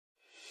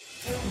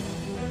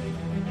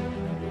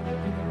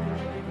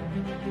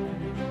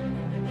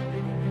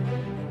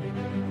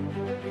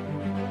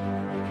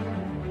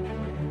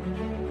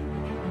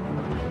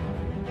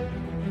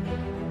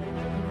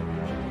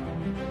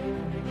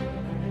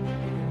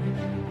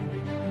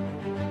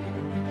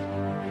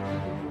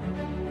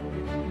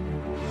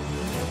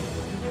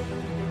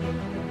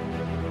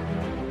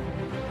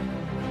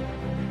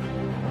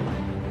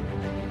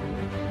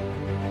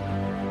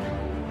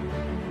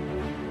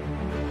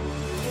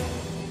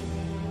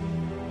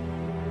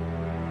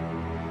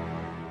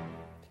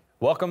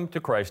Welcome to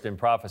Christ in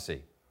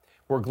Prophecy.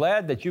 We're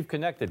glad that you've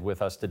connected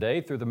with us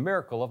today through the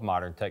miracle of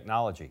modern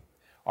technology.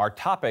 Our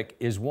topic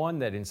is one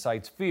that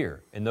incites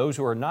fear in those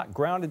who are not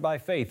grounded by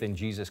faith in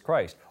Jesus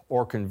Christ,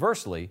 or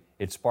conversely,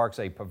 it sparks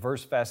a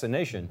perverse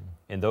fascination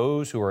in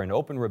those who are in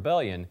open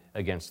rebellion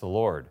against the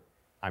Lord.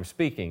 I'm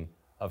speaking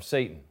of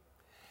Satan.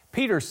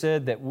 Peter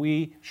said that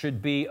we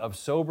should be of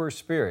sober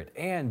spirit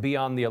and be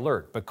on the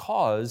alert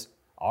because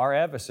our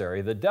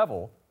adversary, the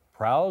devil,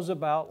 prowls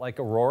about like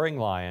a roaring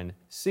lion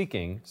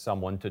seeking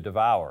someone to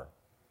devour.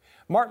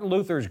 Martin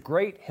Luther's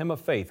great hymn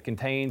of faith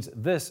contains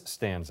this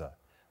stanza: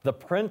 "The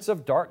prince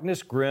of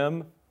darkness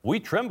grim, we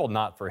tremble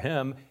not for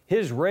him.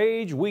 His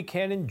rage we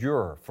can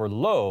endure, for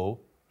lo,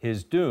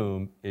 his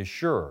doom is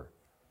sure.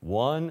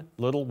 One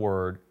little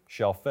word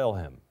shall fell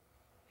him."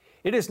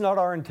 It is not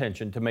our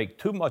intention to make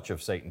too much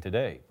of Satan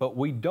today, but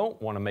we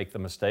don't want to make the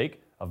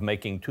mistake of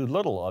making too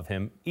little of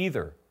him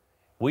either.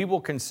 We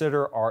will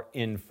consider our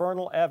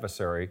infernal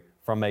adversary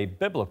from a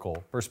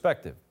biblical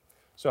perspective.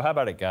 So how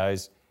about it,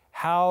 guys?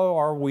 How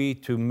are we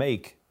to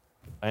make,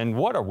 and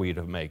what are we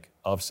to make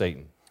of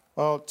Satan?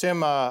 Well,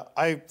 Tim,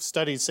 I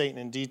studied Satan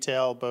in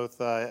detail, both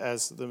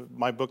as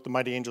my book, The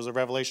Mighty Angels of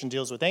Revelation,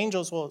 deals with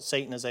angels. Well,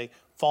 Satan is a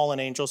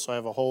fallen angel, so I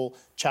have a whole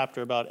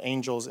chapter about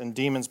angels and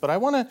demons. But I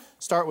want to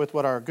start with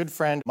what our good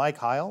friend Mike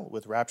Heil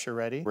with Rapture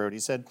Ready wrote. He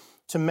said,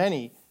 "To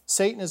many,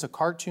 Satan is a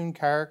cartoon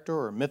character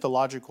or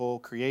mythological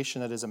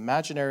creation that is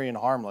imaginary and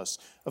harmless.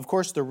 Of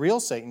course, the real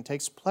Satan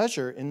takes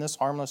pleasure in this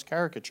harmless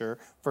caricature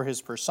for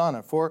his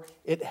persona, for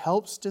it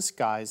helps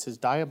disguise his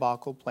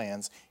diabolical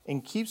plans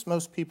and keeps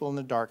most people in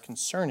the dark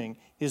concerning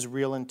his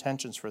real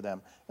intentions for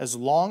them. As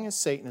long as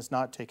Satan is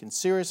not taken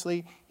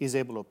seriously, he's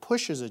able to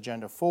push his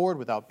agenda forward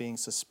without being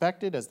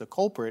suspected as the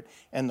culprit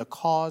and the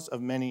cause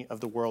of many of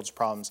the world's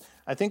problems."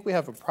 I think we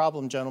have a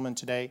problem, gentlemen,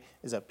 today,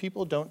 is that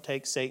people don't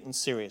take Satan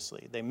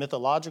seriously. They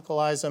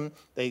mythologicalize him.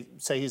 They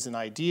say he's an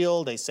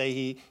ideal. They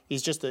say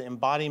he's just the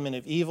embodiment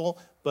of evil.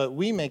 But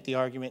we make the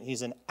argument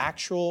he's an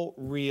actual,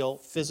 real,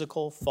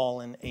 physical,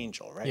 fallen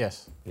angel, right?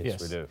 Yes, we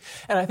do.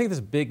 And I think there's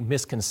a big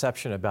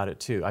misconception about it,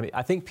 too. I mean,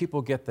 I think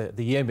people get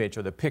the image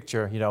or the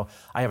picture, you know,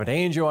 I have an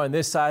angel on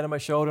this side of my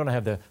shoulder, and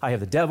I have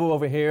the devil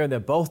over here, and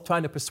they're both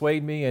trying to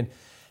persuade me. And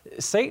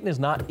Satan is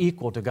not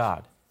equal to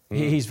God.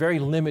 He's very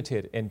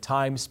limited in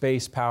time,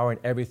 space, power, and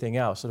everything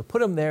else. So to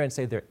put them there and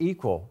say they're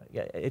equal,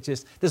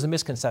 there's a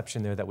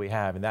misconception there that we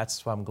have, and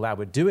that's why I'm glad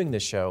we're doing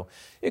this show.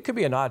 It could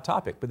be an odd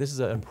topic, but this is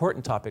an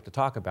important topic to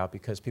talk about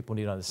because people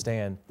need to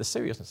understand the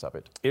seriousness of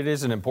it. It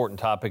is an important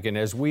topic, and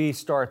as we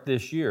start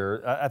this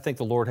year, I think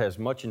the Lord has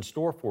much in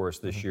store for us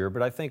this year,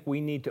 but I think we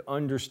need to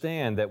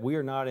understand that we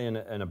are not in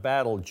a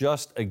battle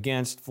just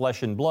against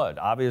flesh and blood.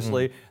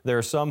 Obviously, there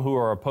are some who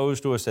are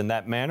opposed to us in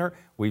that manner.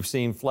 We've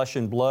seen flesh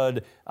and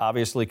blood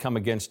obviously come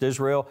against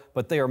Israel,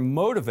 but they are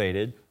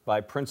motivated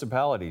by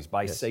principalities,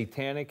 by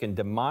satanic and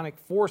demonic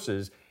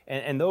forces,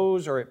 and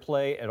those are at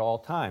play at all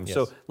times. Yes.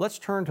 So let's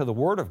turn to the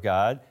Word of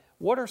God.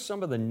 What are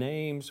some of the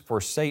names for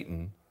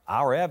Satan,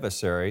 our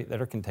adversary, that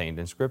are contained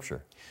in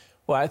Scripture?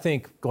 Well, I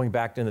think going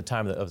back to the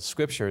time of the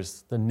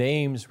Scriptures, the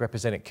names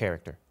represented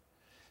character.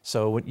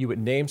 So when you would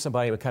name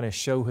somebody, it would kind of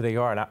show who they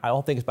are. And I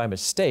don't think it's by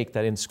mistake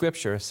that in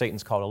Scripture,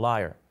 Satan's called a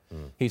liar.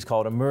 He's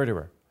called a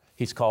murderer.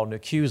 He's called an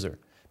accuser,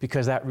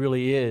 because that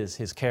really is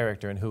his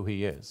character and who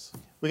he is.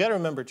 We got to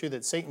remember, too,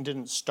 that Satan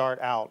didn't start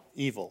out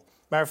evil.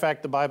 Matter of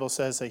fact, the Bible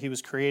says that he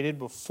was created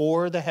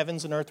before the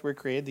heavens and earth were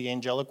created. The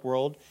angelic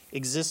world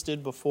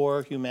existed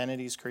before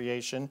humanity's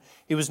creation.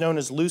 He was known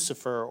as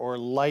Lucifer, or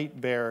light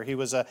bearer. He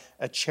was a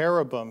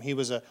cherubim. He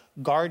was a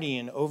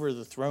guardian over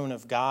the throne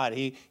of God.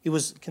 He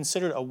was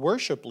considered a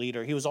worship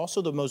leader. He was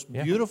also the most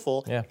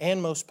beautiful and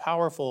most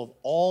powerful of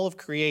all of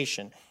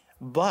creation.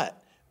 But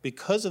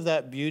because of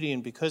that beauty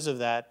and because of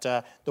that,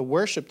 the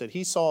worship that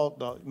he saw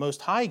the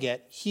Most High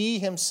get, he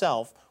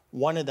himself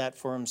wanted that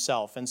for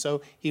himself. And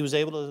so he was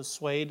able to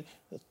persuade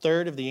a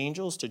third of the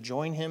angels to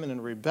join him in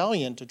a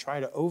rebellion to try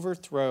to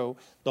overthrow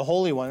the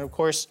Holy One. And of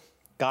course,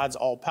 God's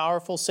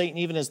all-powerful. Satan,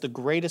 even as the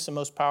greatest and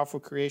most powerful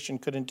creation,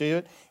 couldn't do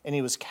it, and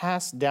he was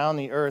cast down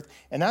the earth.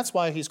 And that's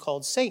why he's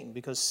called Satan,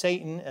 because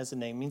Satan, as the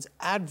name means,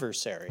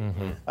 adversary.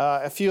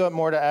 A few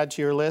more to add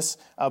to your list.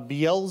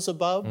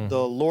 Beelzebub,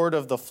 the lord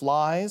of the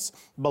flies.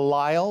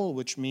 Belial,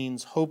 which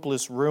means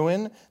hopeless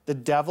ruin. The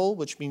devil,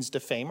 which means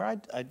defamer.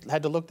 I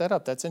had to look that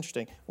up. That's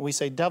interesting. When we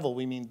say devil,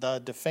 we mean the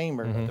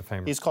defamer.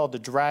 Defamer. He's called the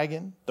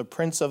dragon, the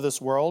prince of this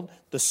world,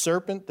 the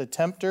serpent, the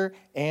tempter,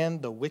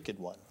 and the wicked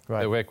one.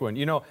 Right. The wicked one.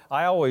 You know,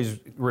 I always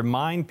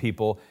remind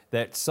people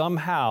that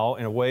somehow,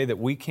 in a way that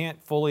we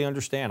can't fully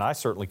understand, I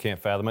certainly can't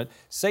fathom it,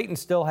 Satan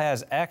still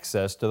has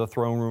access to the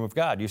throne room of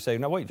God. You say,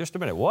 no, wait, just a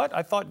minute. What?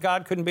 I thought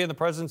God couldn't be in the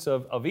presence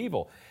of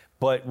evil.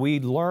 But we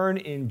learn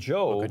in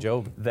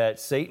Job that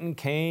Satan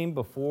came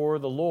before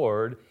the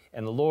Lord,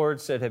 and the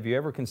Lord said, have you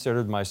ever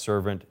considered my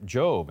servant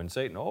Job? And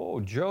Satan, oh,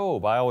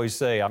 Job. I always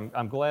say,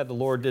 I'm glad the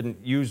Lord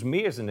didn't use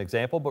me as an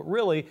example, but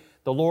really,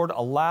 the Lord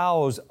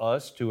allows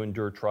us to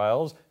endure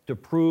trials to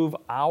prove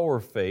our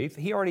faith.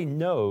 He already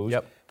knows,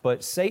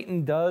 but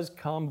Satan does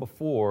come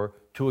before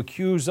to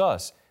accuse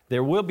us.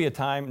 There will be a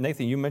time,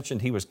 Nathan, you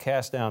mentioned he was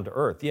cast down to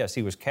earth. Yes,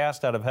 he was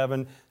cast out of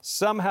heaven.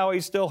 Somehow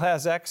he still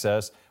has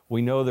access.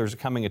 We know there's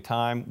coming a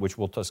time, which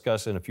we'll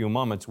discuss in a few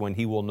moments, when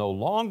he will no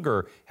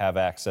longer have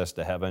access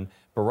to heaven.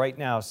 But right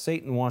now,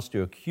 Satan wants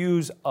to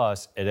accuse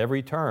us at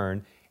every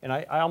turn. And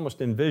I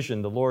almost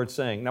envision the Lord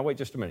saying, now wait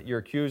just a minute, you're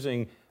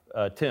accusing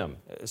Tim.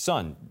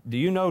 Son, do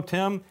you know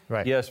Tim?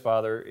 Right. Yes,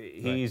 Father,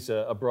 he's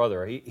a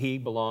brother. He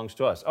belongs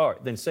to us. All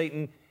right, then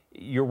Satan,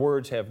 your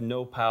words have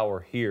no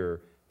power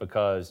here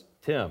because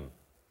Tim,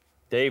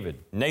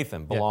 David,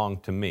 Nathan belong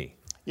to me.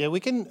 Yeah,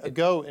 we can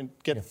go and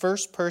get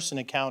first-person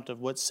account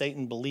of what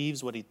Satan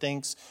believes, what he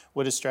thinks,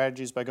 what his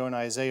strategies by going to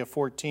Isaiah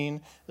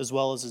 14, as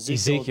well as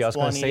Ezekiel 28. I was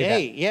going to say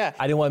that. Yeah.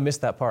 I didn't want to miss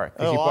that part.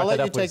 Oh, I'll let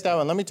you take that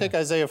one. Let me take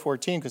Isaiah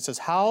 14, because it says,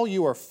 how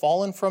you are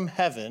fallen from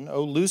heaven,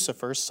 O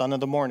Lucifer, son of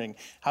the morning,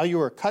 how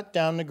you are cut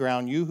down to the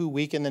ground, you who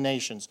weaken the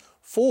nations.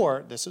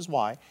 For, this is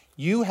why,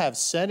 you have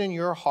said in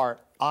your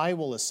heart, I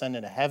will ascend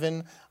into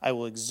heaven. I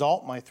will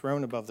exalt my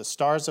throne above the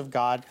stars of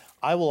God.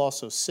 I will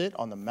also sit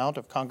on the mount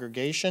of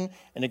congregation.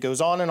 And it goes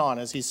on and on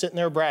as he's sitting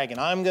there bragging,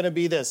 I'm going to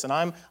be this, and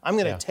I'm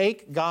going to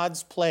take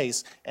God's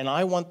place, and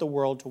I want the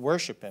world to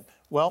worship him.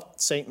 Well,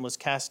 Satan was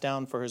cast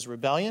down for his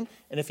rebellion,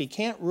 and if he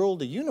can't rule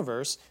the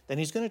universe, then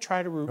he's going to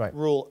try to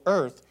rule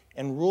earth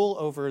and rule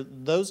over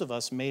those of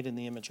us made in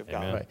the image of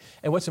God. Right.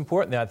 And what's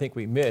important that I think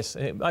we miss,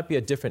 and it might be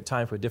a different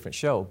time for a different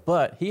show,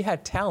 but he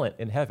had talent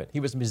in heaven.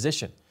 He was a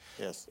musician.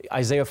 Yes.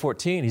 Isaiah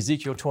 14,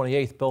 Ezekiel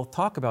 28 both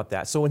talk about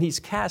that. So when he's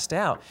cast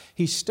out,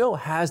 he still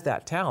has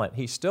that talent.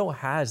 He still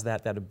has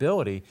that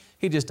ability.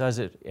 He just does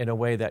it in a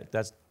way that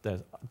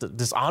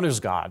dishonors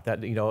God,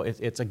 that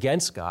it's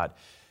against God.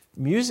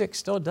 Music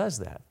still does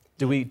that.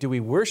 Do we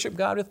worship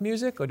God with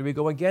music, or do we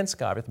go against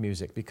God with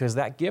music? Because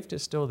that gift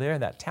is still there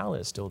and that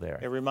talent is still there.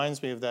 It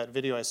reminds me of that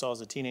video I saw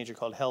as a teenager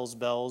called Hell's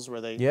Bells,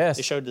 where they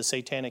showed the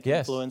satanic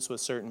influence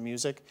with certain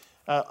music.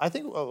 I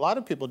think a lot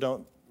of people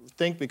don't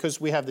think,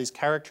 because we have this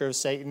character of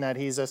Satan, that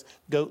he's a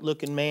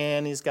goat-looking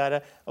man, he's got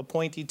a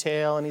pointy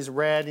tail, and he's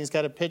red, and he's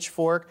got a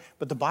pitchfork.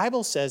 But the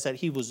Bible says that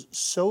he was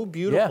so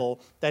beautiful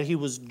that he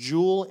was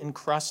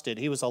jewel-encrusted.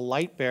 He was a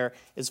light bearer.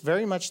 It's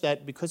very much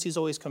that because he's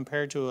always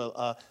compared to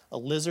a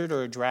lizard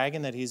or a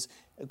dragon, that he's,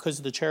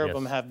 because the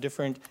cherubim have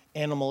different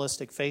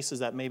animalistic faces,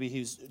 that maybe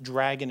he's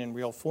dragon in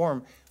real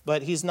form.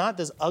 But he's not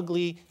this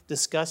ugly,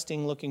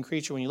 disgusting-looking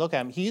creature when you look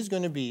at him. He's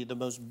going to be the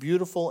most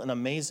beautiful and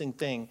amazing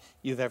thing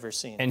you've ever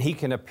seen. And he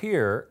can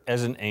appear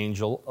as an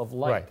angel of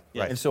light. Right.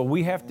 Yes. And so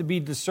we have to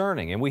be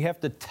discerning, and we have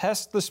to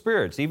test the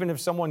spirits. Even if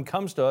someone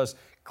comes to us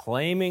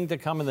claiming to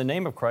come in the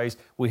name of Christ,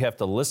 we have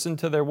to listen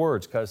to their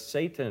words, because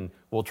Satan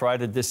will try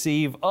to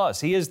deceive us.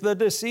 He is the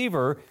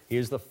deceiver. He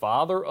is the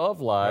father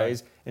of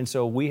lies. Right. And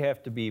so we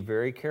have to be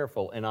very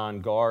careful and on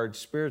guard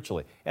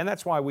spiritually. And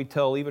that's why we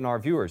tell even our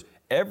viewers,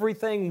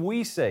 everything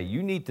we say,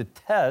 you need to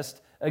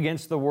test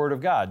against the Word of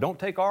God. Don't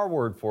take our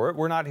word for it.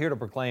 We're not here to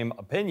proclaim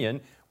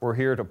opinion. We're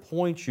here to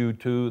point you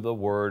to the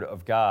Word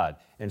of God.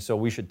 And so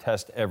we should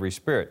test every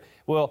spirit.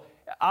 Well,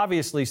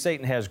 obviously,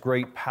 Satan has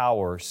great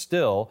power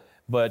still.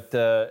 But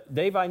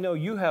Dave, I know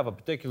you have a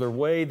particular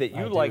way that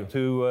you like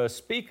to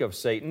speak of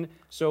Satan.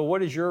 So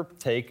what is your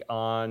take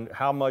on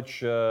how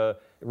much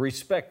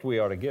respect we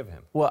ought to give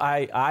him? Well,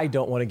 I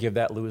don't want to give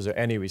that loser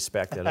any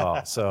respect at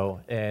all. So,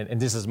 and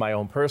this is my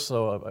own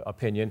personal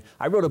opinion.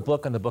 I wrote a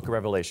book on the book of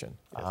Revelation.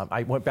 Yes.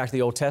 I went back to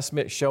the Old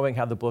Testament, showing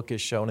how the book is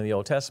shown in the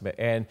Old Testament.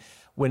 And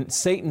when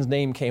Satan's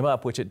name came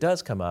up, which it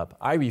does come up,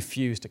 I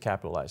refused to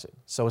capitalize it.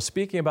 So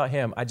speaking about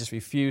him, I just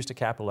refused to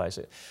capitalize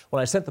it.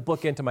 When I sent the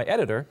book in to my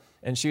editor,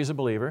 and she was a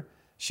believer,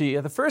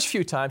 the first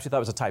few times she thought it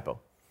was a typo.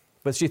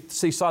 But she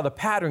saw the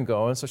pattern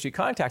going, so she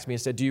contacted me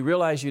and said, do you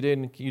realize you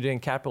didn't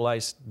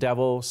capitalize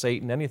devil,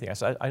 Satan, anything? I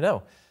said, I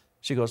know.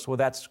 She goes, well,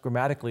 that's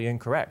grammatically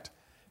incorrect.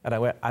 And I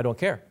went, I don't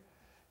care.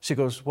 She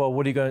goes, well,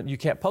 what are you going to, you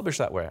can't publish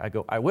that way. I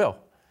go, I will.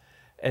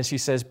 And she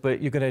says,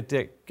 but you're going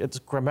to, it's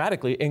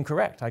grammatically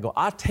incorrect. I go,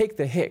 I'll take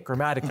the hit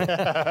grammatically.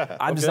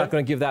 I'm just not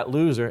going to give that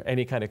loser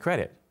any kind of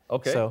credit.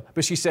 Okay. So,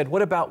 but she said,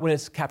 what about when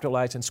it's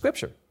capitalized in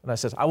Scripture? And I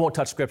said, I won't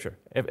touch Scripture.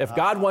 If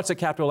God wants to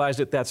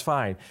capitalize it, that's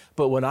fine.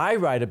 But when I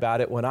write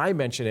about it, when I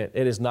mention it,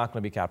 it is not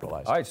going to be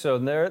capitalized. All right, so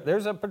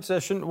there's a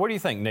position. What do you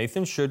think,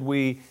 Nathan? Should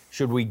we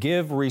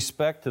give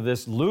respect to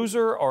this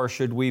loser, or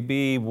should we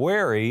be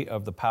wary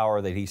of the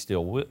power that he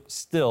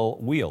still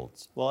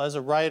wields? Well, as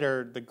a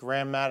writer, the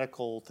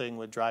grammatical thing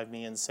would drive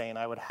me insane.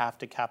 I would have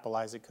to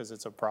capitalize it because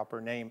it's a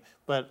proper name.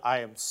 But I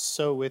am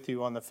so with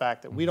you on the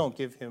fact that we don't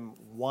give him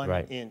one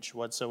inch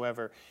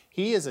whatsoever.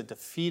 He is a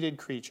defeated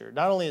creature.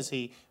 Not only has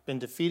he been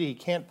defeated, he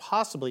can't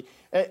possibly,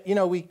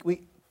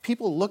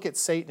 people look at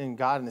Satan and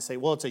God and they say,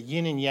 well, it's a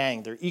yin and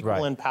yang. They're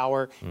equal in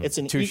power. It's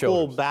an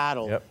equal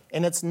battle. Yep.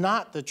 And it's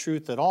not the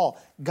truth at all.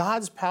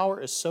 God's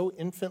power is so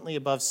infinitely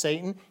above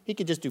Satan, he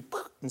could just do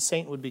and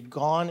Satan would be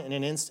gone in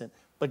an instant.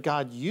 But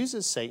God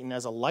uses Satan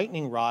as a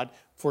lightning rod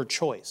for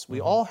choice.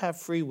 We all have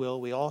free will.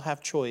 We all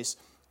have choice.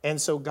 And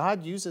so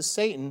God uses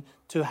Satan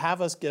to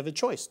have us give a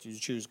choice. Do you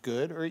choose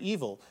good or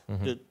evil?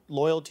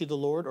 Loyalty to the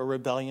Lord or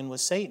rebellion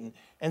with Satan?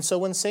 And so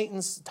when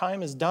Satan's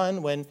time is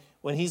done, when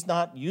he's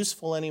not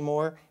useful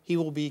anymore, he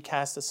will be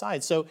cast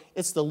aside. So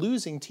it's the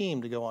losing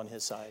team to go on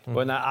his side.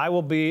 Well, now I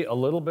will be a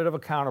little bit of a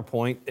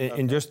counterpoint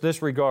in just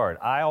this regard.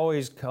 I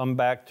always come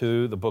back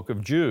to the book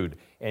of Jude,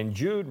 and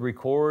Jude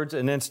records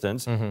an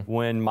instance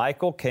when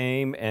Michael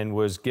came and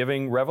was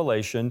giving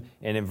revelation,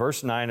 and in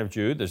verse 9 of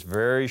Jude, this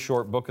very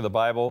short book of the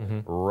Bible,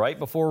 right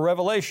before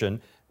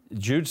Revelation,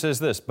 Jude says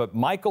this, but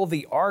Michael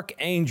the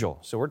archangel,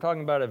 so we're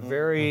talking about a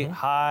very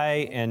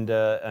high and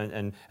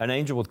an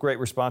angel with great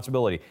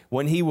responsibility,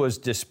 when he was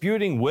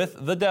disputing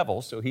with the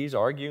devil, so he's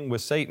arguing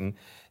with Satan,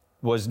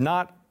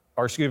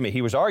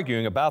 he was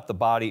arguing about the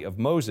body of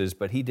Moses,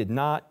 but he did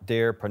not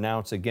dare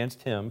pronounce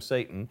against him,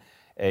 Satan,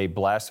 a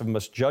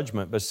blasphemous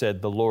judgment, but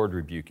said, the Lord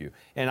rebuke you.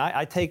 And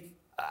I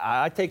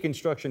take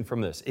instruction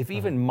from this. If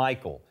even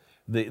Michael,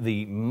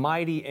 the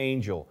mighty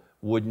angel,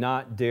 would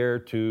not dare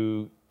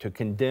to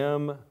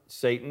condemn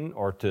Satan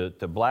or to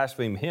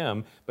blaspheme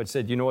him, but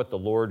said, you know what, the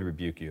Lord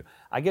rebuke you.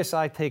 I guess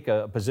I take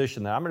a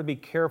position that I'm going to be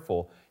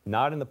careful,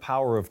 not in the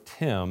power of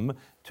Tim,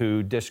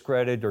 to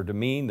discredit or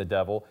demean the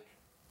devil,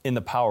 in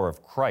the power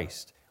of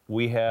Christ.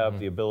 We have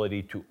the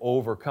ability to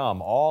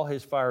overcome all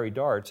his fiery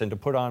darts and to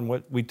put on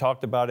what we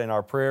talked about in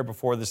our prayer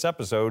before this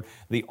episode,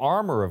 the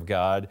armor of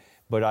God,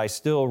 but I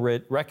still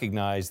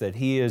recognize that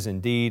he is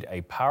indeed a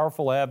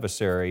powerful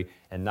adversary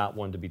and not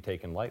one to be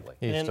taken lightly.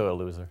 He's still a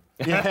loser.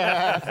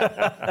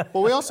 Yeah.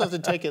 Well, we also have to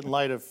take it in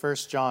light of 1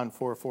 John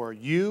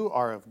 4:4. You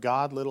are of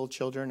God, little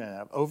children, and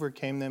have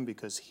overcame them,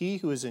 because he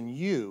who is in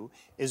you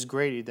is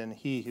greater than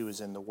he who is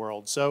in the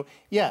world. So,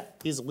 yeah,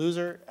 he's a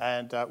loser,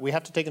 and we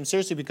have to take him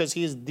seriously because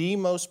he is the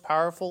most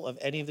powerful of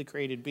any of the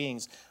created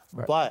beings.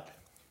 Right. But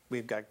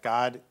we've got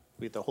God,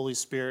 we have the Holy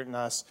Spirit in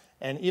us,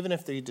 and even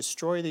if they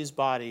destroy these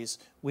bodies,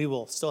 we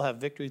will still have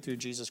victory through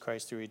Jesus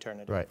Christ through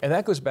eternity. Right, and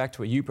that goes back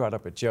to what you brought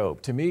up with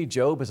Job. To me,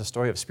 Job is a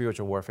story of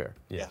spiritual warfare.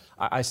 Yeah.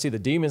 I see the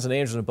demons and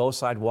angels on both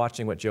sides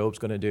watching what Job's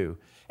going to do.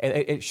 And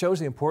it shows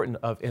the importance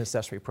of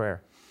intercessory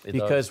prayer.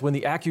 Because when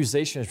the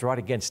accusation is brought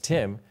against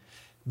him,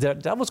 the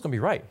devil's going to be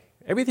right.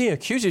 Everything he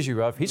accuses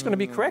you of, he's going to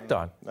be correct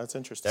on. That's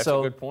interesting. That's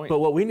a good point. But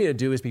what we need to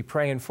do is be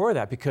praying for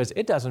that, because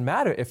it doesn't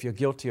matter if you're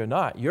guilty or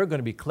not. You're going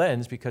to be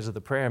cleansed because of the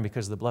prayer and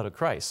because of the blood of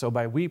Christ. So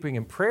by we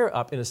bringing prayer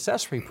up,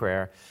 intercessory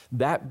prayer,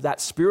 that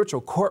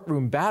spiritual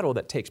courtroom battle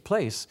that takes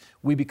place,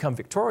 we become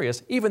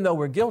victorious, even though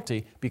we're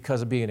guilty,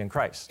 because of being in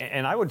Christ.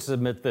 And I would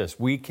submit this,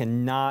 we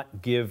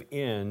cannot give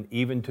in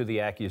even to the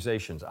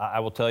accusations. I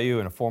will tell you,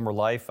 in a former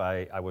life,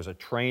 I was a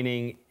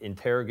training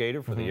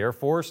interrogator for the Air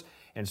Force.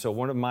 And so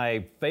one of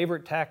my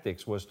favorite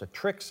tactics was to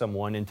trick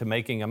someone into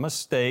making a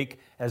mistake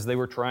as they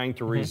were trying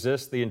to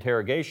resist the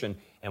interrogation.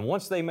 And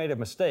once they made a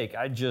mistake,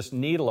 I'd just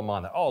needle them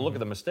on that. Oh, look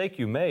at the mistake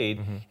you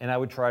made. And I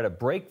would try to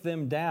break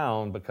them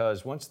down,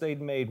 because once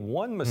they'd made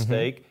one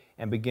mistake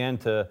and began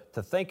to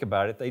think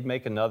about it, they'd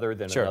make another,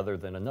 then another,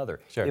 then another.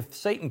 If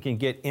Satan can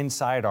get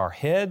inside our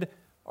head,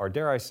 or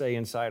dare I say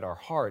inside our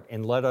heart,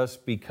 and let us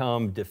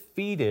become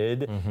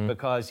defeated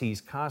because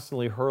he's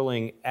constantly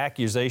hurling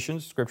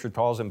accusations, Scripture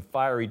calls them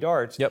fiery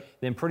darts,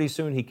 then pretty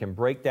soon he can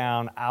break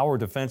down our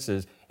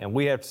defenses, and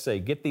we have to say,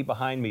 get thee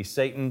behind me,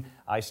 Satan,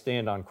 I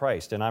stand on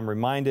Christ. And I'm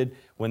reminded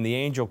when the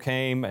angel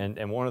came,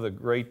 and one of the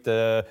great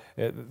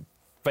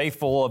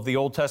faithful of the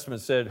Old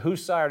Testament said,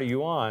 whose side are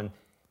you on?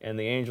 And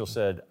the angel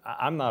said,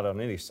 I'm not on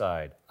any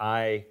side.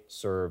 I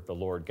serve the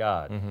Lord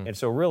God. And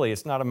so really,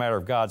 it's not a matter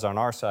of God's on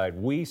our side.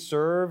 We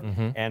serve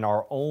and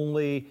are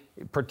only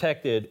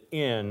protected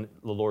in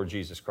the Lord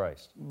Jesus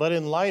Christ. But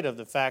in light of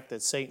the fact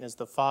that Satan is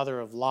the father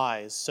of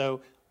lies,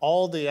 so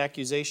all the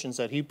accusations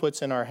that he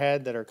puts in our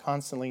head that are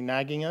constantly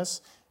nagging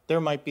us, there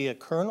might be a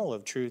kernel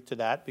of truth to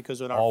that, because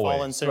in our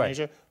fallen sin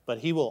nature, but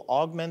he will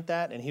augment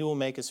that, and he will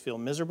make us feel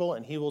miserable,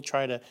 and he will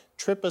try to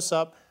trip us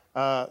up.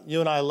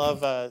 You and I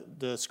love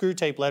the Screw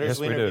Tape Letters. Yes,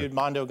 we interviewed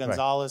Mondo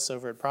Gonzalez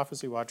over at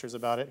Prophecy Watchers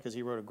about it, because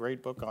he wrote a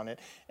great book on it.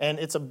 And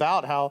it's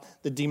about how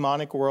the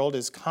demonic world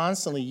is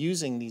constantly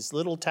using these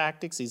little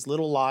tactics, these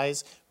little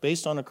lies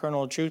based on a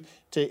kernel of truth,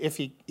 to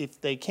if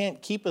they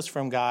can't keep us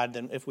from God,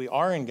 then if we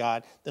are in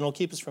God, then it'll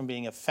keep us from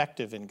being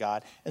effective in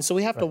God. And so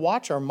we have to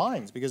watch our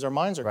minds, because our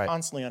minds are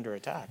constantly under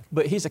attack.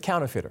 But he's a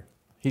counterfeiter.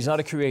 He's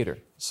not a creator.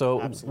 So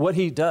what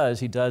he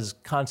does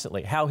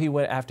constantly. How he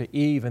went after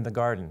Eve in the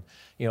garden.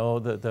 You know,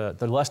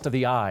 the lust of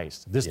the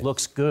eyes. This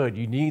looks good.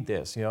 You need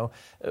this. You know,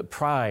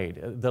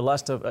 pride. The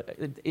lust of...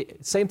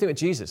 same thing with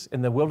Jesus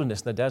in the wilderness,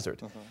 in the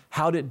desert.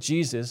 How did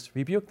Jesus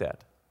rebuke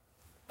that?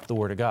 The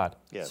Word of God.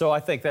 Yes. So I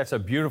think that's a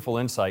beautiful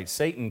insight.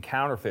 Satan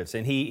counterfeits,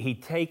 and he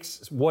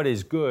takes what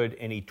is good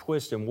and he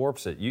twists and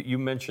warps it. You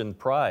mentioned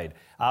pride.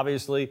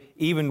 Obviously,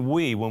 even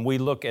when we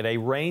look at a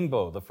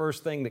rainbow, the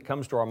first thing that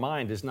comes to our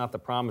mind is not the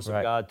promise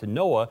of God to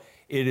Noah.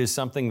 It is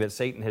something that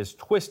Satan has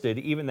twisted,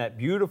 even that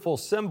beautiful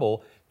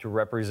symbol, to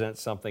represent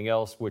something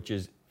else, which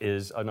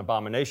is an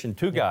abomination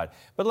to God.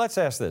 But let's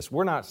ask this.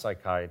 We're not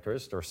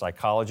psychiatrists or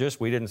psychologists.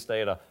 We didn't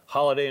stay at a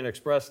Holiday Inn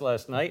Express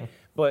last night.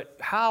 But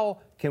how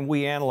can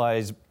we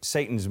analyze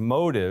Satan's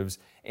motives,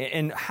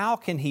 and how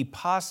can he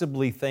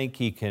possibly think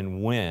he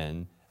can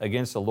win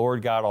against the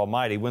Lord God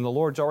Almighty when the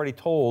Lord's already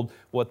told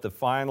what the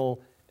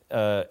final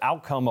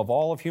outcome of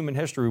all of human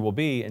history will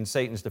be in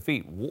Satan's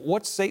defeat?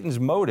 What's Satan's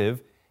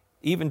motive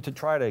even to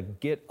try to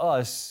get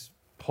us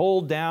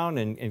pulled down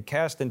and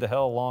cast into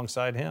hell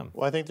alongside him?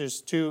 Well, I think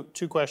there's two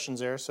questions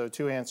there, so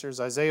two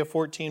answers. Isaiah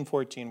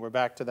 14:14, we're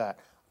back to that.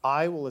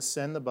 I will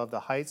ascend above the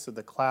heights of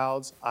the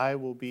clouds. I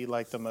will be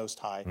like the Most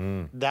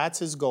High. That's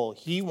his goal.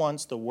 He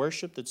wants the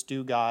worship that's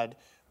due God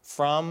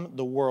from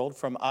the world,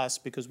 from us,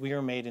 because we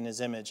are made in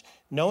his image.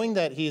 Knowing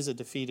that he is a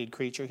defeated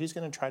creature, he's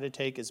going to try to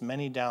take as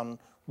many down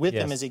with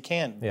him as he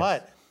can. Yes.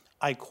 But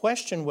I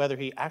question whether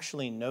he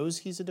actually knows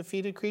he's a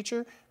defeated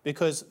creature,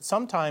 because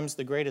sometimes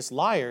the greatest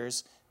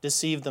liars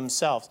deceive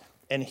themselves.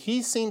 And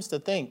he seems to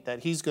think that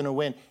he's going to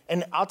win.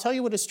 And I'll tell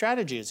you what his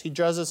strategy is. He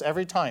does this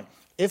every time.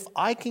 If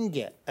I can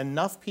get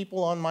enough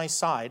people on my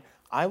side,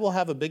 I will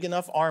have a big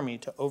enough army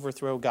to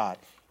overthrow God.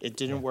 It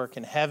didn't work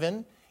in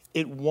heaven.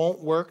 It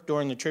won't work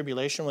during the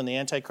tribulation when the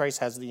Antichrist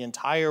has the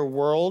entire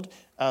world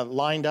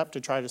lined up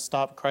to try to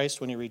stop Christ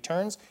when he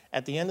returns.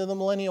 At the end of the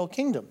millennial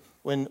kingdom,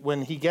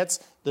 when he gets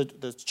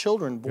the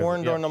children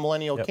born during the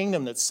millennial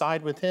kingdom that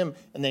side with him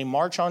and they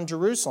march on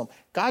Jerusalem,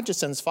 God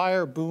just sends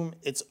fire, boom,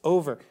 it's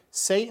over.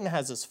 Satan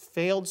has this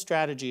failed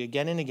strategy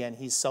again and again.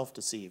 He's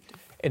self-deceived.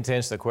 And to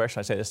answer the question,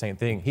 I say the same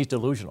thing. He's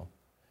delusional.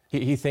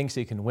 He thinks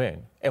he can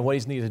win. And what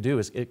he's needed to do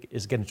is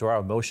get into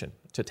our emotion,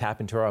 to tap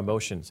into our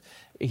emotions.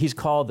 He's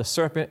called the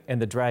serpent and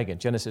the dragon,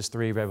 Genesis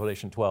 3,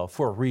 Revelation 12,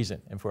 for a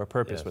reason and for a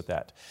purpose with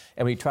that.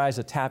 And when he tries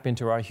to tap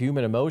into our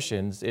human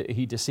emotions,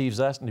 he deceives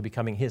us into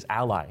becoming his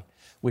ally,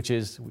 which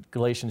is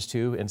Galatians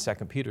 2 and 2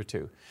 Peter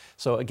 2.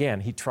 So again,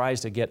 he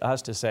tries to get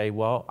us to say,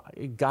 well,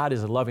 God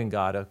is a loving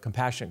God, a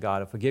compassionate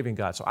God, a forgiving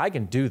God, so I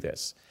can do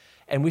this.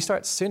 And we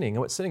start sinning, and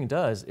what sinning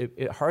does,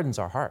 it hardens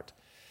our heart.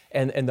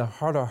 And the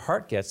harder our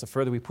heart gets, the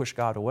further we push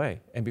God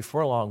away. And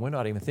before long, we're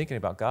not even thinking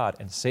about God,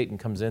 and Satan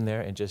comes in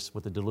there and just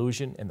with the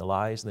delusion and the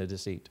lies and the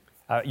deceit.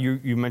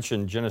 You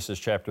mentioned Genesis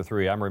chapter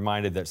 3. I'm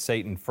reminded that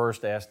Satan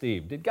first asked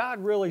Eve, did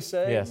God really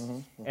say? Yes.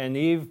 And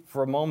Eve,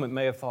 for a moment,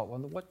 may have thought, well,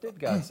 what did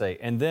God say?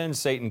 And then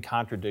Satan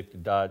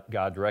contradicted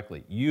God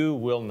directly. You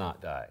will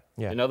not die.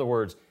 Yeah. In other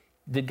words,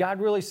 did God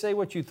really say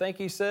what you think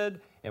he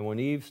said? And when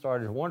Eve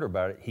started to wonder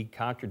about it, he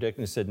contradicted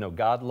and said, no,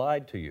 God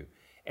lied to you.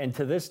 And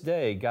to this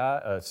day,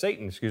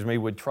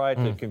 Satan would try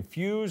to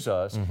confuse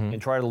us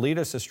and try to lead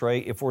us astray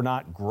if we're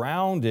not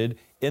grounded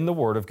in the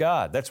Word of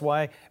God. That's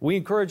why we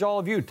encourage all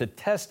of you to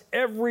test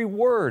every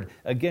word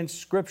against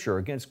Scripture,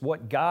 against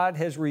what God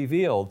has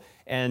revealed,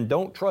 and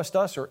don't trust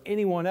us or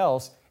anyone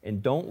else,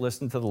 and don't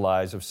listen to the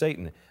lies of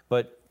Satan.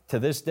 But to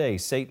this day,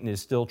 Satan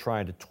is still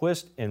trying to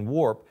twist and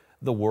warp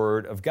the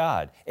Word of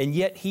God. And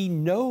yet he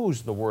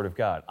knows the Word of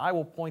God. I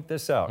will point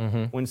this out.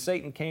 When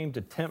Satan came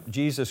to tempt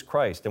Jesus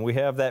Christ, and we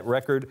have that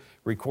record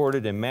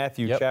recorded in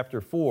Matthew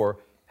chapter 4,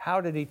 how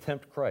did he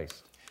tempt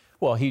Christ?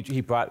 Well, he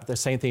brought the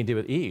same thing he did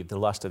with Eve, the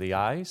lust of the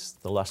eyes,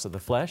 the lust of the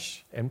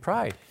flesh, and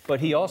pride. But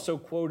he also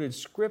quoted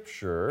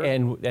Scripture.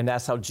 And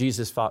that's how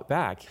Jesus fought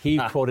back. He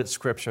quoted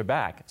Scripture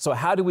back. So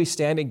how do we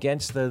stand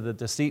against the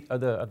deceit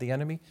of the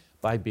enemy?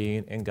 By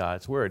being in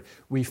God's Word.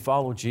 We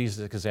follow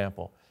Jesus'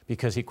 example,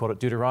 because he quoted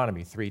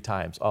Deuteronomy 3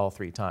 times, all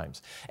 3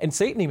 times. And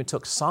Satan even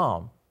took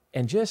Psalm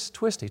and just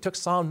twisted. He took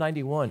Psalm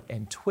 91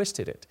 and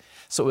twisted it.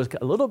 So it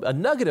was a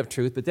nugget of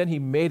truth, but then he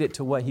made it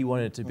to what he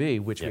wanted it to be,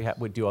 which we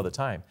would do all the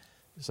time.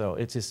 So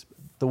it's just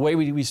the way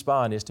we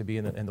respond is to be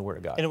in the Word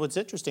of God. And what's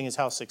interesting is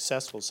how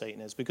successful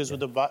Satan is, because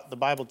the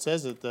Bible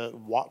says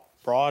that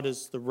broad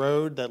is the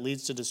road that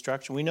leads to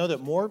destruction. We know that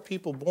more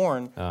people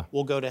born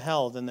will go to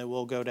hell than they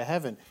will go to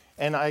heaven.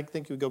 And I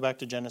think we go back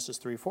to Genesis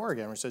 3:4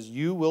 again, where it says,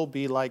 you will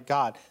be like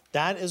God.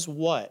 That is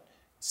what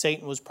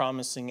Satan was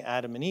promising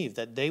Adam and Eve,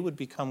 that they would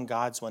become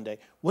gods one day.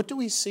 What do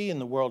we see in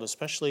the world,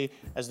 especially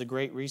as the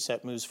Great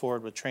Reset moves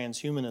forward with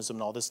transhumanism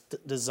and all this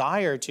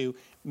desire to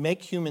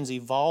make humans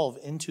evolve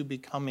into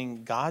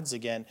becoming gods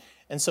again?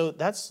 And so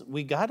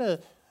we got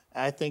to,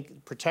 I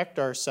think, protect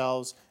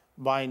ourselves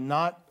by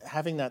not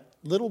having that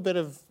little bit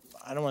of,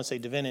 I don't want to say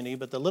divinity,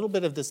 but the little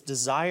bit of this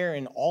desire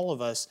in all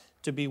of us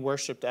to be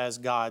worshipped as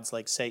gods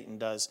like Satan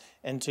does.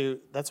 And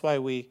that's why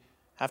we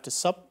have to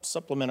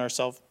supplement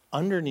ourselves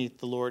underneath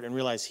the Lord and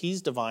realize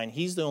he's divine,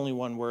 he's the only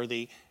one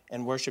worthy,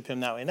 and worship him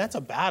that way. And that's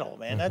a battle,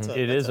 man.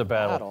 It is a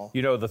battle.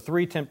 You know, the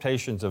 3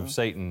 temptations of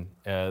Satan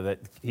that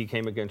he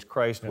came against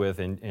Christ with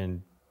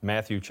in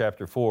Matthew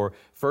chapter 4,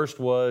 first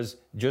was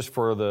just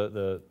for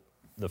the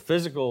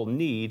physical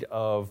need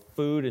of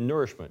food and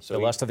nourishment. So the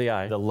lust of the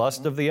eye. The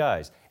lust of the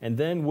eyes. And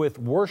then with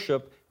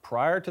worship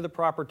prior to the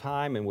proper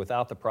time and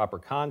without the proper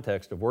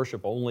context of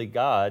worship only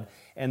God.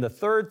 And the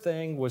third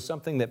thing was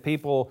something that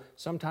people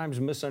sometimes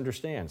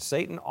misunderstand.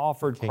 Satan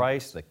offered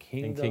Christ the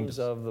kingdoms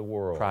of the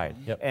world. Pride.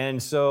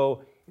 And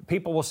so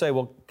people will say,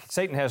 well,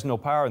 Satan has no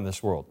power in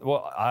this world.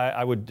 Well,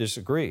 I would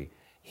disagree.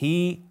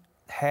 he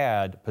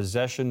had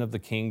possession of the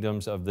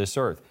kingdoms of this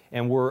earth.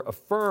 And we're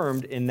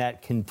affirmed in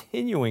that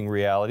continuing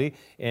reality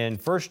in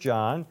 1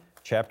 John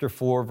chapter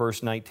 4,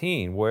 verse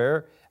 19,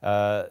 where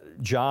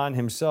John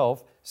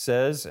himself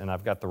says, and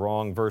I've got the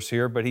wrong verse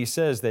here, but he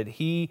says that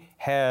he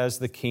has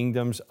the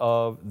kingdoms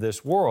of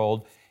this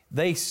world.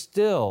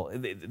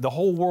 The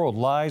whole world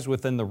lies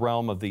within the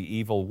realm of the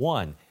evil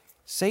one.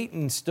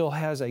 Satan still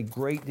has a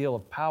great deal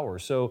of power.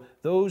 So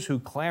those who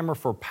clamor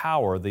for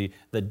power, the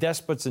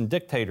despots and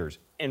dictators,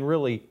 and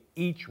really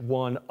each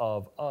one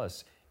of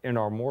us in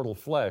our mortal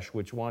flesh,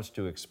 which wants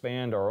to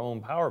expand our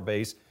own power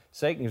base,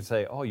 Satan can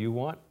say, oh, you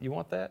want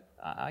that?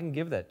 I can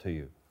give that to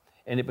you.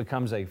 And it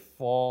becomes a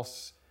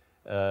false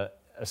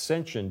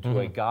ascension to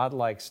a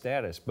godlike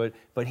status.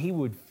 But he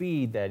would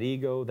feed that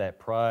ego, that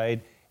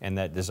pride, and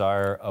that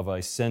desire of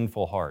a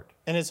sinful heart.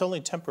 And it's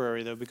only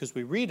temporary, though, because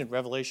we read in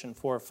Revelation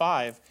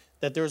 4:5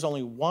 that there's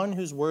only one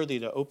who's worthy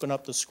to open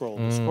up the scroll.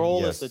 The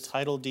scroll is the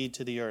title deed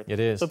to the earth. It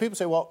is. So people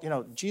say, well,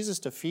 Jesus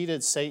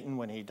defeated Satan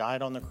when he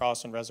died on the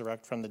cross and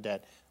resurrected from the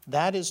dead.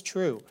 That is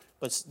true.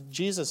 But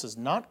Jesus has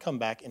not come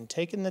back and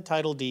taken the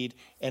title deed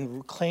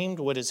and claimed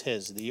what is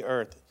his, the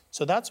earth.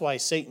 So that's why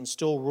Satan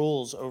still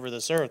rules over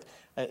this earth.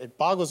 It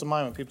boggles the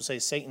mind when people say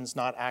Satan's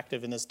not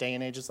active in this day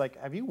and age. It's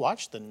like, have you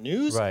watched the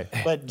news? Right.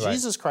 But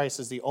Jesus Christ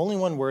is the only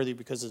one worthy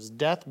because of his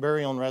death,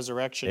 burial, and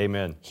resurrection.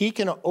 Amen. He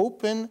can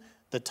open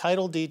the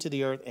title deed to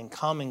the earth and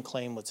come and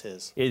claim what's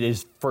his. It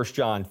is 1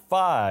 John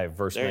 5,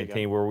 verse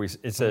 19, where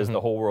it says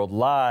the whole world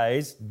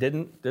lies.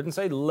 Didn't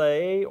say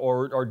lay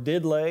or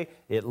did lay.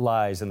 It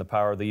lies in the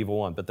power of the evil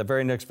one. But the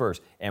very next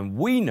verse, and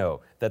we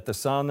know that the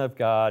Son of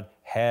God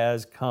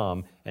has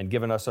come and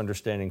given us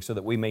understanding so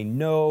that we may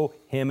know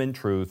him in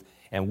truth,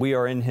 and we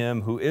are in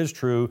him who is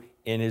true,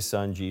 in his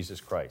Son,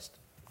 Jesus Christ.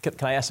 Can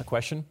I ask a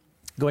question?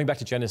 Going back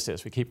to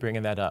Genesis, we keep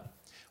bringing that up.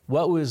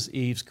 What was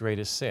Eve's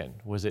greatest sin?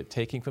 Was it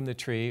taking from the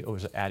tree, or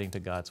was it adding to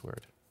God's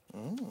word?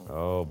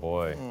 Oh,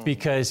 boy.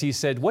 Because he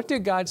said, what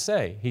did God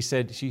say? He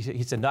said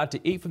not to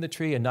eat from the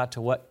tree and not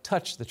to what?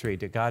 Touch the tree.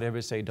 Did God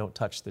ever say, don't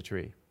touch the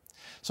tree?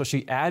 So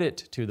she added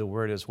to the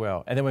word as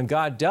well. And then when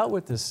God dealt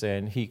with the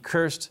sin, he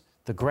cursed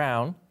the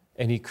ground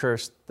and he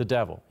cursed the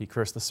devil. He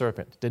cursed the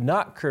serpent. Did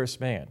not curse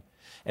man.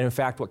 And in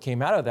fact, what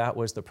came out of that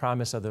was the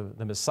promise of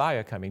the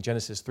Messiah coming.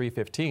 Genesis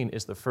 3:15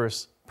 is the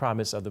first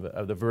promise of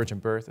the virgin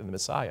birth and the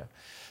Messiah.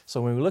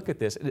 So when we look at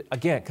this,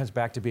 again, it comes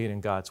back to being in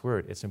God's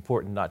word. It's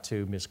important not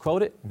to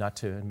misquote it, not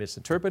to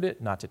misinterpret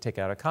it, not to take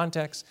it out of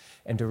context,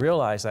 and to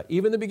realize that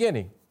even in the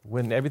beginning,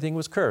 when everything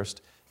was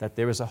cursed, that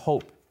there was a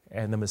hope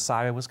and the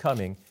Messiah was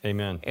coming.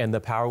 Amen. And the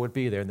power would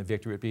be there and the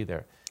victory would be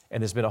there.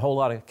 And there's been a whole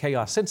lot of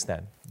chaos since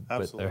then.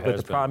 Absolutely. But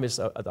the promise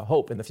of the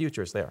hope in the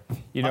future is there.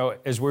 You know,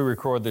 as we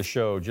record this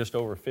show, just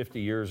over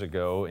 50 years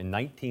ago, in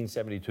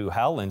 1972,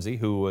 Hal Lindsey,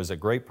 who was a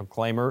great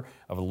proclaimer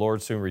of the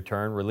Lord's soon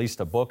return, released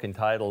a book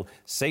entitled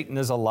Satan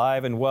is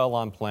Alive and Well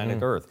on Planet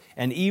Earth.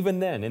 And even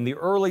then, in the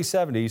early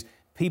 70s,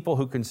 people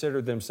who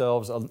considered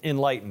themselves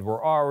enlightened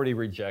were already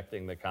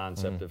rejecting the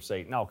concept of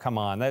Satan. Oh, come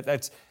on,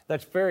 that's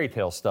fairy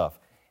tale stuff.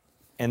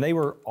 And they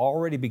were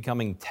already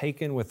becoming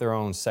taken with their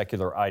own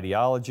secular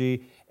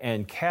ideology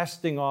and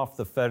casting off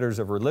the fetters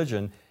of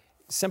religion,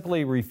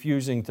 simply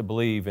refusing to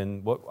believe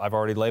in what I've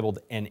already labeled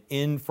an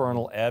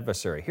infernal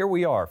adversary. Here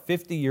we are,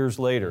 50 years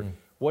later.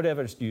 What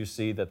evidence do you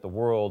see that the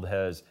world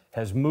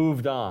has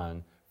moved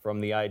on from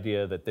the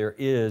idea that there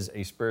is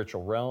a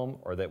spiritual realm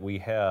or that we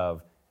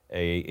have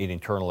an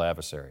eternal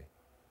adversary?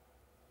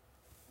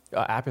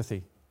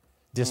 Apathy.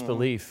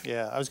 Disbelief.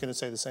 Yeah, I was going to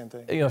say the same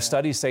thing. You know,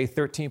 studies say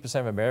 13%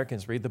 of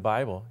Americans read the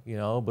Bible,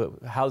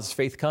 but how does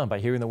faith come? By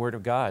hearing the Word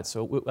of God.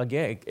 So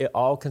again, it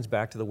all comes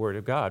back to the Word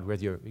of God.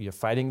 Whether you're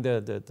fighting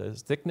the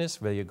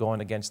thickness, whether you're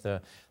going against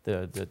the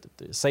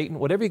Satan,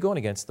 whatever you're going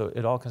against,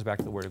 it all comes back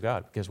to the Word of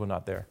God because we're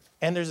not there.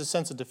 And there's a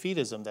sense of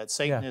defeatism that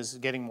Satan is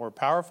getting more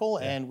powerful,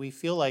 and we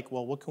feel like,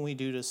 well, what can we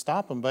do to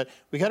stop him? But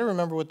we got to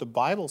remember what the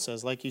Bible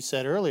says, like you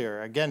said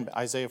earlier. Again,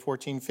 Isaiah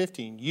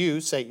 14:15, you,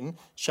 Satan,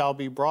 shall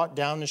be brought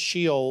down to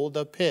Sheol,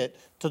 the pit,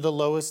 to the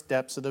lowest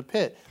depths of the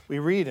pit. We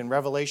read in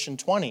Revelation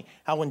 20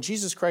 how when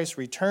Jesus Christ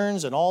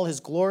returns in all his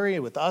glory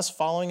with us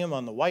following him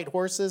on the white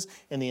horses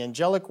in the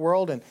angelic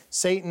world, and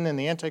Satan and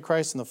the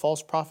Antichrist and the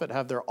false prophet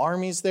have their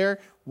armies there,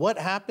 what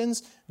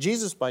happens?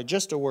 Jesus, by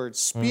just a word,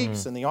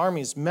 speaks, and the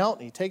armies melt,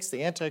 and he takes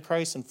the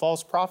Antichrist and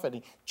false prophet,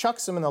 and he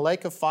chucks them in the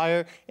lake of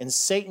fire, and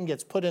Satan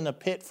gets put in a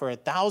pit for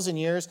 1,000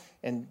 years,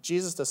 and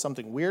Jesus does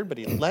something weird, but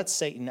he lets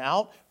Satan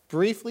out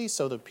briefly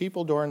so the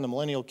people during the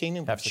millennial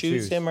kingdom can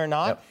choose him or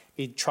not. Yep.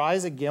 He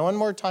tries again one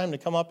more time to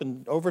come up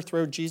and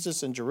overthrow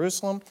Jesus in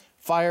Jerusalem.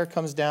 Fire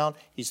comes down.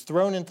 He's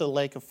thrown into the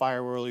lake of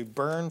fire where he will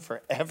burn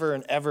forever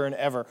and ever and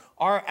ever.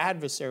 Our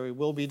adversary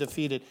will be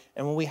defeated.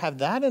 And when we have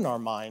that in our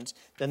minds,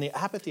 then the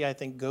apathy, I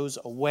think, goes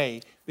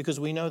away because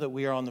we know that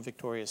we are on the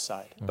victorious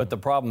side. But the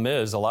problem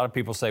is, a lot of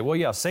people say, well,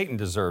 yeah, Satan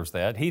deserves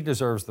that. He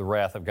deserves the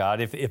wrath of God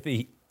if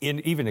he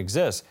even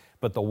exists.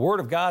 But the Word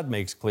of God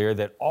makes clear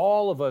that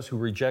all of us who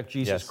reject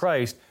Jesus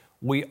Christ,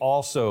 we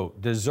also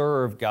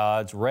deserve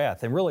God's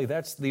wrath. And really,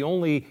 that's the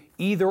only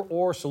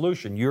either-or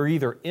solution. You're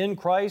either in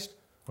Christ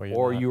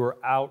or you are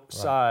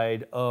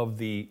outside of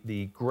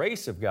the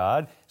grace of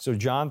God. So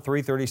John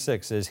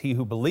 3:36 says, "He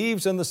who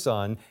believes in the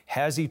Son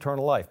has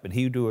eternal life, but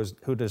he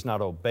who does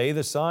not obey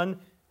the Son,"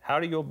 how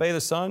do you obey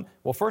the Son?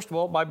 Well, first of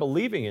all, by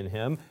believing in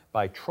Him,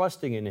 by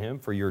trusting in Him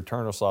for your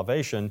eternal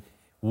salvation,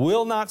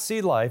 will not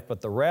see life,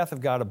 but the wrath of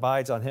God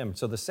abides on him.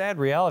 So the sad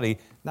reality,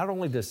 not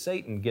only does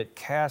Satan get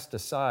cast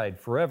aside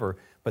forever,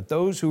 but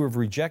those who have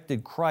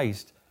rejected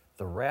Christ,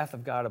 the wrath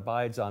of God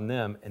abides on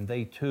them, and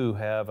they too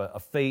have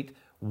a fate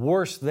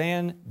worse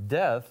than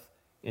death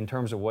in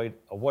terms of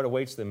what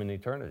awaits them in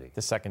eternity.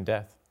 The second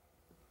death.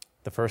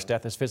 The first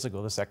death is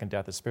physical, the second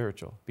death is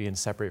spiritual, being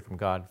separated from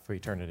God for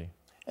eternity.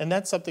 And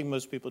that's something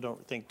most people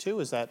don't think too,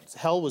 is that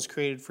hell was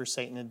created for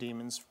Satan and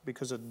demons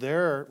because of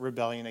their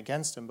rebellion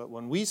against him. But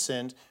when we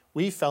sinned,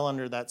 we fell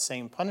under that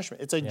same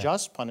punishment. It's a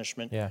just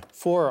punishment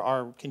for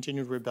our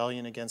continued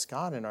rebellion against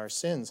God and our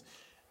sins.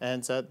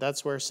 And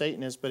that's where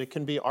Satan is. But it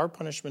can be our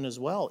punishment as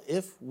well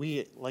if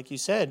we, like you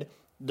said,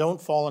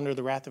 don't fall under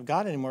the wrath of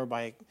God anymore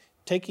by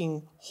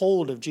taking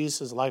hold of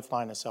Jesus'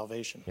 lifeline of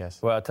salvation. Yes.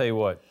 Well, I'll tell you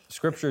what,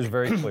 Scripture is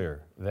very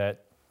clear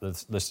that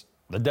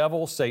the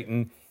devil,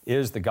 Satan,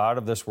 is the god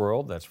of this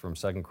world. That's from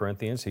 2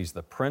 Corinthians. He's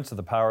the prince of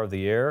the power of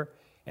the air,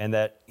 and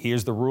that he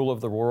is the rule of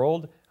the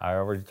world. I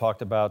already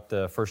talked about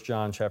 1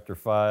 John chapter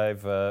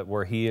 5,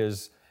 where he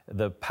is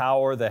the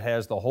power that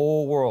has the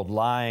whole world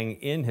lying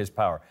in his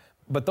power.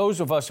 But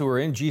those of us who are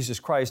in Jesus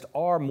Christ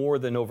are more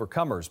than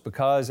overcomers,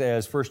 because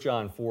as 1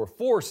 John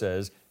 4:4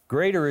 says,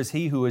 greater is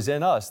he who is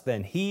in us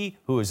than he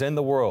who is in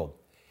the world.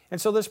 And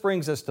so this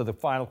brings us to the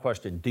final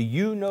question. Do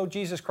you know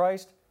Jesus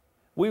Christ?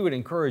 We would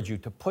encourage you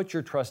to put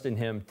your trust in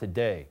him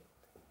today.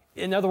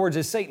 In other words,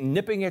 is Satan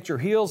nipping at your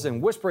heels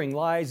and whispering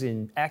lies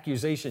and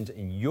accusations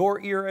in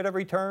your ear at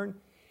every turn?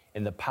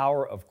 In the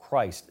power of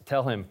Christ,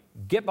 tell him,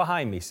 get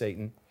behind me,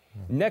 Satan.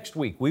 Next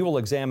week, we will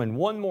examine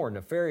one more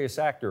nefarious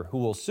actor who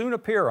will soon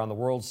appear on the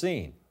world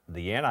scene,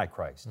 the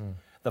Antichrist.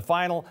 The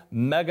final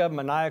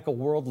mega-maniacal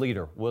world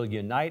leader will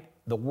unite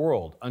the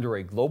world under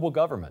a global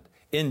government.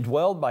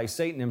 Indwelled by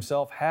Satan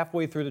himself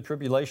halfway through the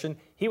tribulation,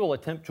 he will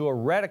attempt to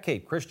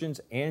eradicate Christians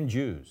and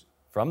Jews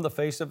from the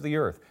face of the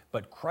earth,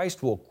 but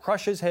Christ will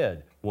crush his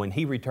head when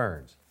he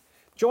returns.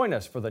 Join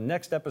us for the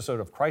next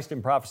episode of Christ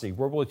in Prophecy,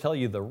 where we'll tell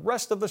you the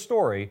rest of the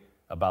story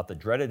about the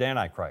dreaded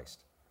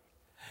Antichrist.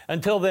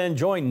 Until then,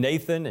 join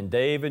Nathan and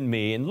Dave and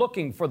me in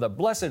looking for the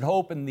blessed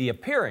hope and the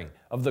appearing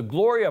of the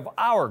glory of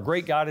our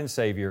great God and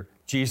Savior,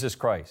 Jesus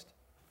Christ.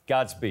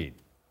 Godspeed.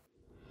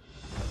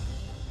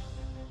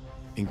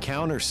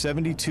 Encounter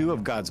 72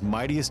 of God's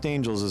mightiest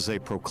angels as they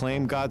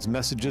proclaim God's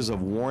messages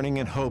of warning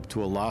and hope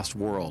to a lost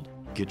world.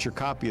 Get your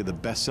copy of the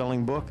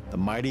best-selling book, The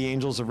Mighty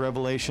Angels of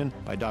Revelation,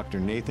 by Dr.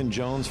 Nathan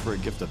Jones for a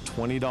gift of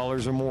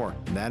 $20 or more,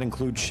 and that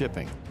includes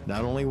shipping.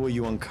 Not only will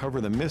you uncover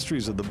the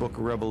mysteries of the book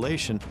of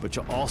Revelation, but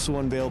you'll also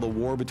unveil the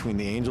war between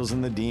the angels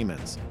and the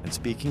demons. And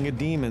speaking of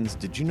demons,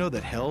 did you know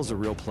that hell's a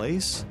real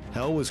place?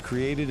 Hell was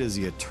created as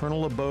the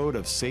eternal abode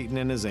of Satan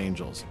and his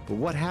angels. But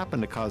what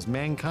happened to cause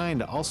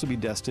mankind to also be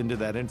destined to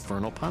that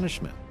infernal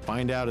punishment?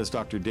 Find out as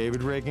Dr.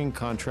 David Reagan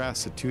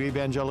contrasts the two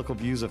evangelical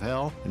views of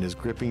hell in his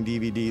gripping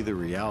DVD, The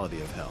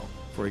Reality of Hell.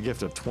 For a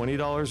gift of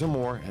 $20 or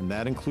more, and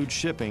that includes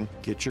shipping,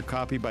 get your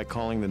copy by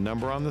calling the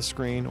number on the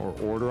screen or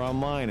order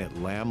online at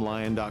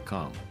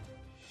lamblion.com.